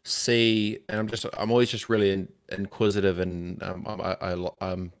see, and I'm always just really inquisitive, and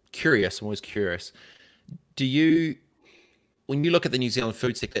I'm curious, I'm always curious. When you look at the New Zealand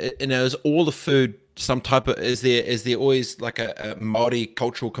food sector, is all the food some type of, is there always like a Māori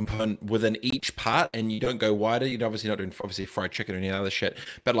cultural component within each part, and you don't go wider? You're obviously not doing fried chicken or any other shit,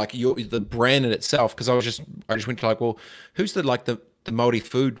 but like the brand in itself. Because I just went to like, well, who's the Māori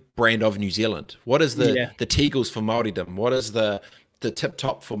food brand of New Zealand? What is the Tegels for Māoridom? What is the tip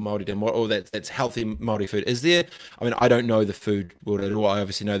top for Māoridom? Or that's healthy Māori food? Is there? I mean, I don't know the food world at all. I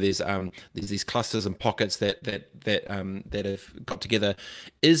obviously know there's these clusters and pockets that have got together.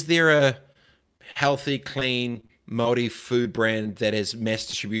 Is there a healthy, clean Māori food brand that has mass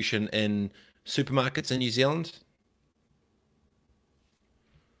distribution in supermarkets in New Zealand?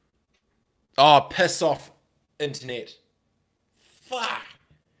 Oh, piss off, internet. Fuck.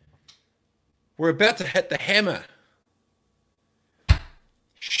 We're about to hit the hammer.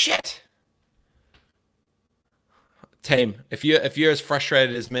 Shit. Team, if you're as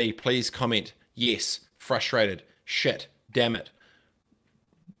frustrated as me, please comment. Yes, frustrated. Shit. Damn it.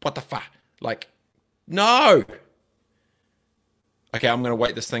 What the fuck? Like, no. Okay, I'm going to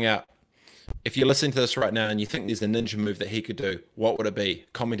wait this thing out. If you're listening to this right now and you think there's a ninja move that he could do, what would it be?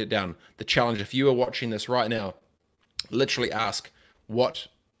 Comment it down. The challenge, if you are watching this right now, literally ask, what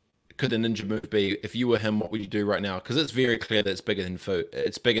could the ninja move be? If you were him, what would you do right now? Because it's very clear that it's bigger than food.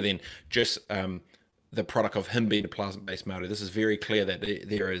 It's bigger than just the product of him being a plasma-based Maori. This is very clear that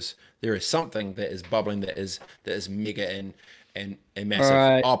there is something that is bubbling, that is mega and massive.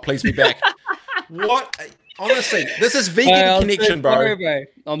 Right. Oh, please be back. What? Honestly, this is vegan connection, so bro. Sorry, bro.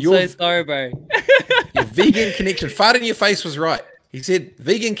 I'm so sorry, bro. Your vegan connection. Fart in your face was right. He said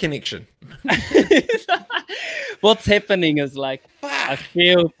vegan connection. What's happening is like, I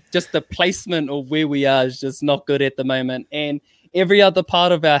feel just the placement of where we are is just not good at the moment. And every other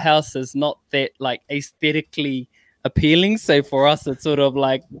part of our house is not that like aesthetically appealing. So for us, it's sort of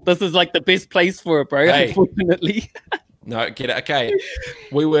like, this is like the best place for it, bro, Hey. unfortunately. No, get it. Okay.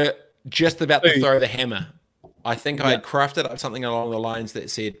 We were just about to throw the hammer. I think I had crafted up something along the lines that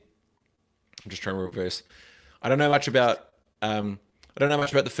said, I'm just trying to reverse. I don't know much about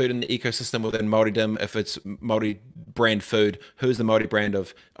the food in the ecosystem within Māoridom. If it's Māori brand food, who's the Māori brand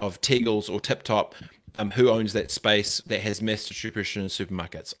of Teagles or Tip Top? Who owns that space that has mass distribution in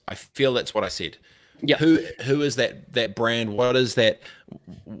supermarkets? I feel that's what I said. Yeah. Who is that brand? What is that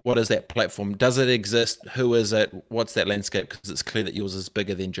platform? Does it exist? Who is it? What's that landscape? Because it's clear that yours is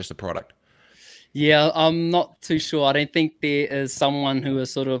bigger than just a product. Yeah, I'm not too sure. I don't think there is someone who is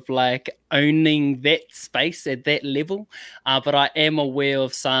sort of like owning that space at that level. But I am aware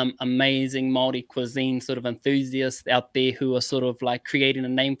of some amazing Māori cuisine sort of enthusiasts out there who are sort of like creating a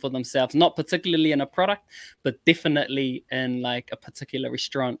name for themselves, not particularly in a product, but definitely in like a particular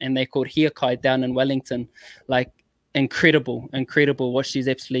restaurant. And they're called Hiakai down in Wellington. Like incredible what she's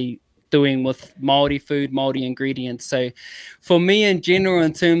actually doing with Māori food, Māori ingredients. So for me in general,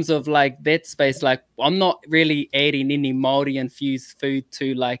 in terms of like that space, like I'm not really adding any Māori infused food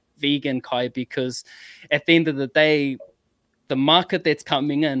to like vegan kai, because at the end of the day, the market that's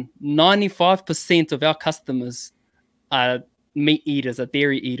coming in, 95% of our customers are meat eaters, are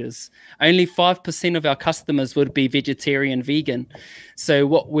dairy eaters. Only 5% of our customers would be vegetarian, vegan. So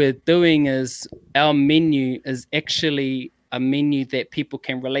what we're doing is our menu is actually a menu that people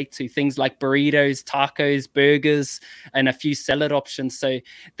can relate to, things like burritos, tacos, burgers, and a few salad options. So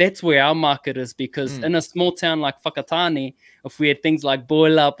that's where our market is, because in a small town like Whakatane, if we had things like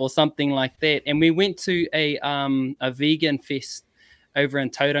Boil Up or something like that, and we went to a vegan fest over in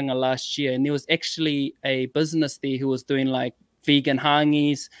Tauranga last year, and there was actually a business there who was doing like vegan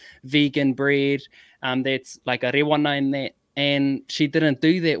hangis, vegan bread, that's like a rewana in that, and she didn't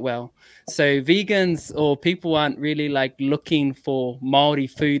do that well. So vegans or people aren't really like looking for Māori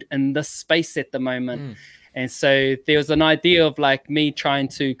food in this space at the moment. And so there was an idea of like me trying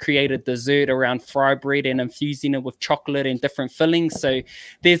to create a dessert around fry bread and infusing it with chocolate and different fillings. So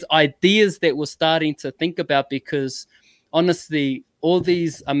there's ideas that we're starting to think about, because honestly, all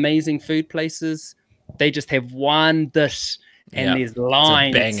these amazing food places, they just have one dish and there's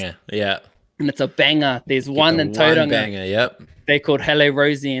lines. It's a banger. Yeah. And it's a banger. There's one in Tauranga. Banger, yep. They're called Hello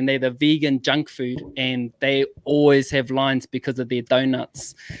Rosie, and they're the vegan junk food, and they always have lines because of their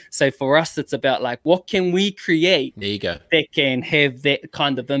donuts. So for us, it's about like, what can we create there you go. that can have that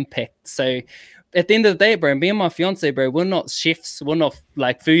kind of impact? So at the end of the day, bro, me and my fiance, bro, we're not chefs, we're not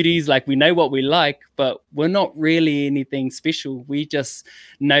like foodies, like we know what we like, but we're not really anything special. We just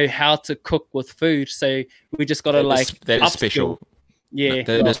know how to cook with food. So we just got to like that is special. Yeah,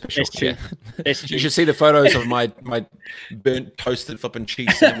 that is special. That's true. Yeah. That's true. You should see the photos of my burnt toasted flipping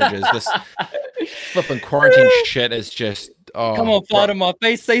cheese sandwiches. This flipping quarantine shit is just come on, fart in my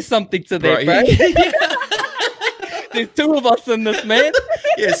face. Say something to that, bro. There's two of us in this, man.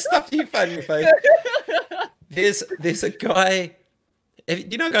 Yeah, stuff you fart in your face. There's a guy. Do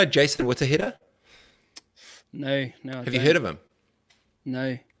you know a guy, Jason Witaheda? No. Have you heard of him?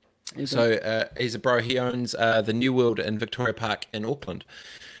 No. So he's a bro. He owns the New World in Victoria Park in Auckland.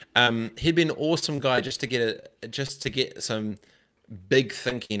 He'd be an awesome guy just to get some big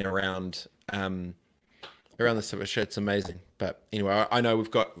thinking around this sort of shit. It's amazing. But anyway, I know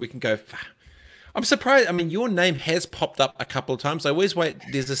we can go. I'm surprised. I mean, your name has popped up a couple of times. I always wait.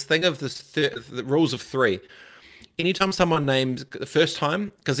 There's this thing of the rules of three. Anytime someone names the first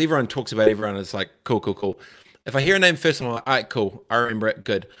time, because everyone talks about everyone, it's like cool. If I hear a name first, I'm like, all right, cool. I remember it.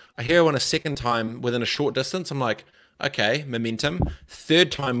 Good. I hear one a second time within a short distance. I'm like, okay, momentum.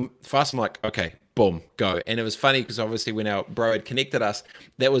 Third time fast, I'm like, okay, boom, go. And it was funny because obviously when our bro had connected us,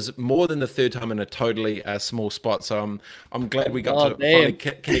 that was more than the third time in a totally small spot. So I'm glad we got to finally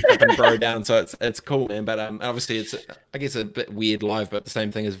connect up and bro down. So it's cool, man. But obviously it's, I guess, a bit weird live, but the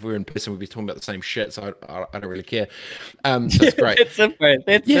same thing as if we were in person, we'd be talking about the same shit. So I don't really care. So it's great. That's different.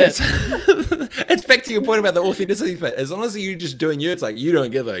 That's it. It's back to your point about the authenticity thing. As long as you're just doing you, it's like you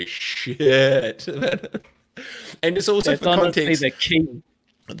don't give a shit. And it's also it's for context. The key.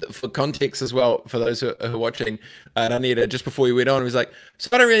 For context as well, for those who are watching, Anita, just before we went on, was like, so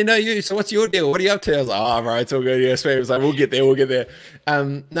I don't really know you, so what's your deal? What are you up to? I was like, oh, bro, it's all good. Yeah, sweet. It was like, we'll get there, we'll get there.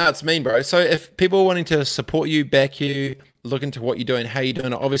 No, it's mean, bro. So if people are wanting to support you, back you, look into what you're doing, how you're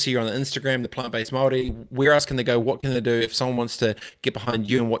doing it, obviously you're on the Instagram, the Plant-Based Māori, where else can they go? What can they do? If someone wants to get behind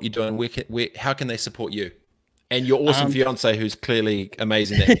you and what you're doing, how can they support you? And your awesome fiance, who's clearly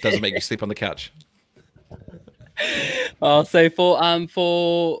amazing, that doesn't make you sleep on the couch. Oh, so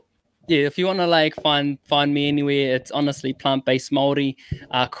for yeah, if you want to like find me anywhere, it's honestly Plant-Based Māori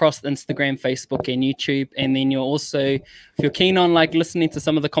across Instagram, Facebook, and YouTube. And then you're also, if you're keen on like listening to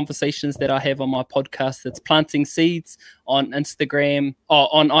some of the conversations that I have on my podcast, it's Planting Seeds on Instagram, or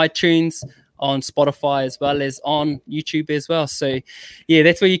on iTunes, on Spotify, as well as on YouTube as well. So yeah,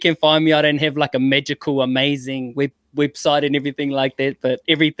 that's where you can find me. I don't have like a magical, amazing website and everything like that, but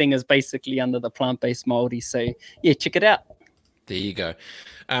everything is basically under the Plant-Based Māori. So yeah, check it out. There you go.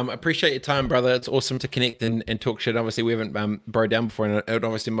 Appreciate your time, brother. It's awesome to connect and talk shit. Obviously, we haven't bro down before, and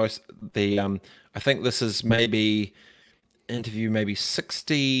obviously I think this is maybe interview maybe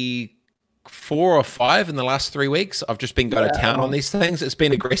 64 or 5 in the last 3 weeks. I've just been going to town on these things. It's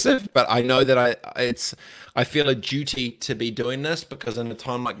been aggressive, but I know that I feel a duty to be doing this, because in a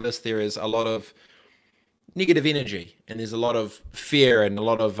time like this, there is a lot of negative energy and there's a lot of fear and a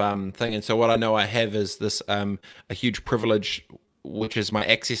lot of thing. And so what I know I have is this a huge privilege, which is my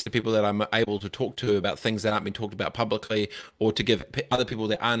access to people that I'm able to talk to about things that aren't being talked about publicly, or to give other people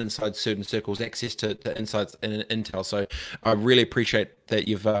that aren't inside certain circles access to insights and intel. So I really appreciate that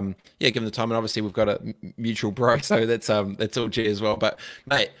you've given the time. And obviously we've got a mutual bro, so that's all G as well. But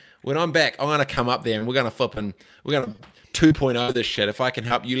mate, when I'm back, I'm gonna come up there and we're gonna 2.0 this shit. If I can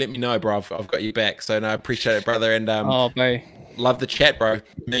help you, let me know, bro. I've got you back. So no, I appreciate it, brother. And bro, love the chat, bro.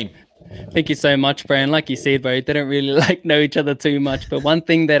 Thank you so much, bro. And like you said, bro, didn't really like know each other too much. But one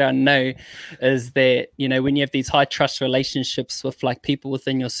thing that I know is that, you know, when you have these high trust relationships with like people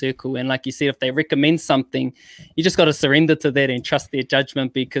within your circle, and like you said, if they recommend something, you just got to surrender to that and trust their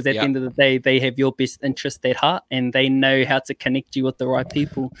judgment, because at the end of the day, they have your best interest at heart and they know how to connect you with the right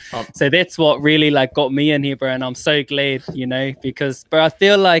people. So that's what really like got me in here, bro. And I'm so glad, you know, because, bro, I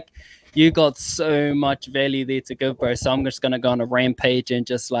feel like you got so much value there to give, bro. So I'm just going to go on a rampage and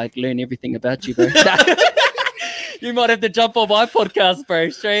just like learn everything about you, bro. You might have to jump on my podcast, bro.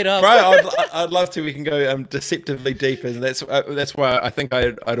 Straight up. Bro, I'd love to. We can go deceptively deep. And that's why I think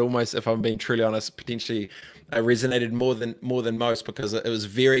I'd almost, if I'm being truly honest, potentially resonated more than most, because it was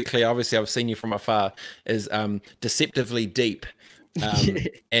very clear. Obviously, I've seen you from afar, is deceptively deep.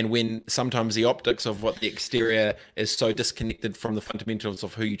 And when sometimes the optics of what the exterior is so disconnected from the fundamentals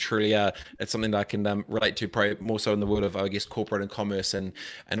of who you truly are, it's something that I can relate to, probably more so in the world of, I guess, corporate and commerce and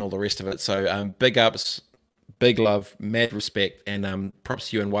all the rest of it. So big ups, big love, mad respect, and props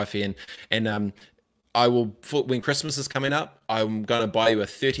to you and wifey. And I will, when Christmas is coming up, I'm going to buy you a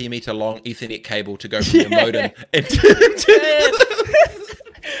 30-meter long Ethernet cable to go from your modem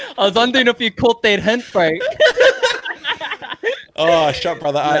I was wondering if you caught that hint, bro. Oh, shut,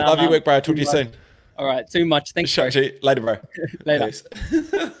 brother. I love your work, bro. I'll talk to you soon. All right. Too much. Thanks, bro. Later, bro. Later.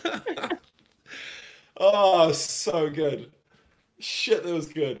 Oh, so good. Shit, that was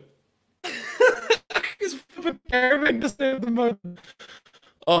good.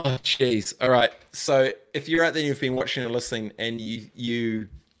 Oh, jeez. All right. So if you're out there and you've been watching and listening and you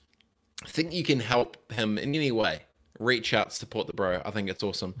think you can help him in any way, reach out, support the bro. I think it's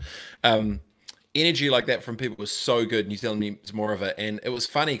awesome. Energy like that from people was so good, and you telling me it's more of it. And it was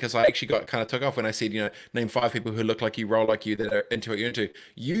funny because I actually got kind of took off when I said, you know, name 5 people who look like you, roll like you, that are into what you're into.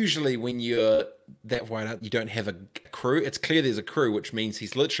 Usually when you're that wide out, you don't have a crew. It's clear there's a crew, which means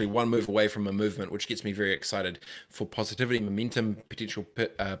he's literally one move away from a movement, which gets me very excited for positivity, momentum, potential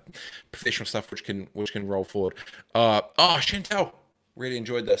professional stuff which can roll forward. Chantel, really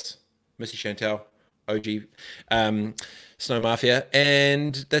enjoyed this. Missy Chantel, OG Snow Mafia,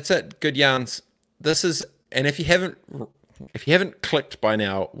 and that's it. Good yarns. This is, and if you haven't clicked by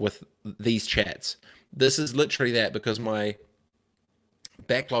now with these chats, this is literally that, because my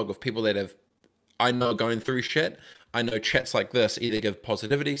backlog of people that I know going through shit, I know chats like this either give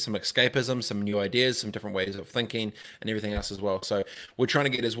positivity, some escapism, some new ideas, some different ways of thinking, and everything else as well. So we're trying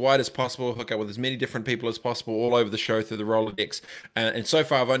to get as wide as possible, hook up with as many different people as possible all over the show through the Rolodex. And so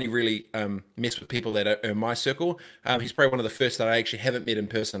far, I've only really messed with people that are in my circle. He's probably one of the first that I actually haven't met in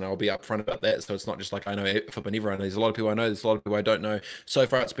person. I'll be upfront about that. So it's not just like I know flipping everyone. There's a lot of people I know. There's a lot of people I don't know. So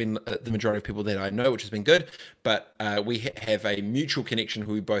far, it's been the majority of people that I know, which has been good. But we have a mutual connection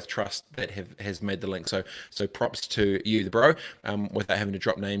who we both trust that has made the link. So props to you, the bro, without having to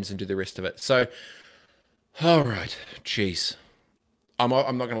drop names and do the rest of it. So, all right, jeez.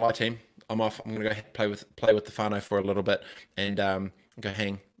 I'm not gonna lie, team. I'm off. I'm gonna go play with the whānau for a little bit and go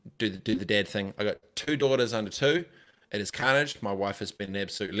do the dad thing. I got 2 daughters under 2. It is carnage. My wife has been an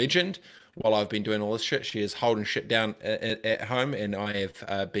absolute legend. While I've been doing all this shit, she is holding shit down at home, and I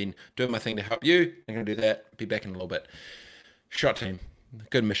have been doing my thing to help you. I'm gonna do that. Be back in a little bit. Shot team.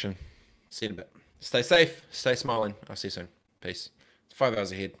 Good mission. See you in a bit. Stay safe. Stay smiling. I'll see you soon. Peace. It's 5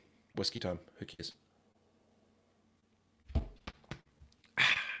 hours ahead. Whiskey time. Who cares?